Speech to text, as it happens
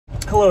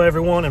Hello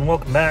everyone, and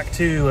welcome back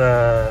to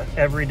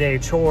Everyday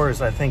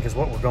Chores, I think is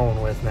what we're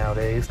going with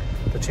nowadays.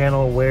 The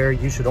channel where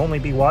you should only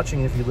be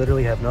watching if you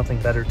literally have nothing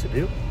better to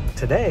do.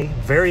 Today,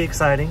 very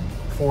exciting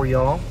for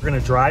y'all. We're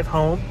gonna drive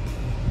home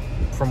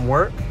from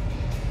work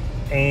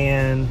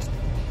and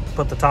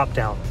put the top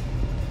down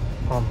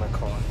on the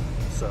car.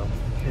 So,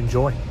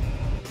 enjoy.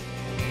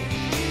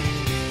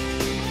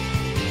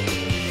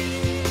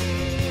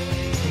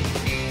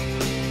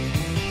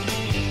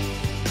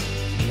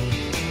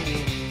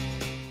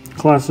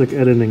 Classic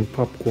editing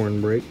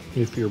popcorn break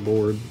if you're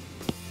bored.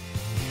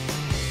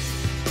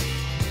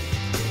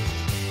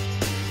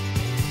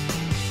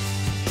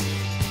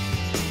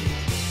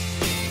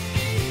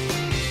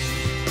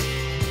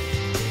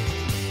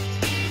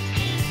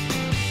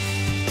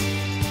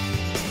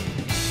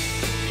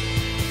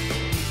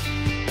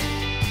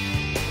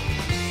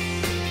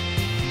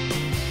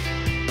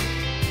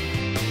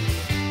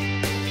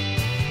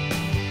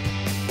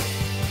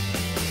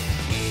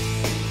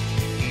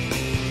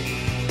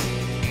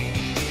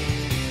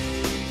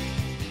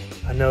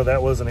 I know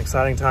that was an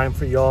exciting time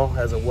for y'all,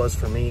 as it was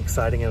for me,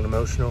 exciting and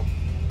emotional.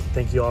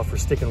 Thank you all for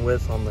sticking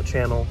with on the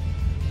channel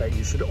that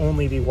you should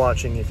only be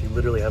watching if you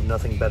literally have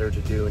nothing better to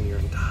do in your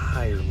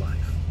entire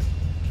life.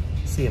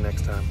 See you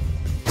next time.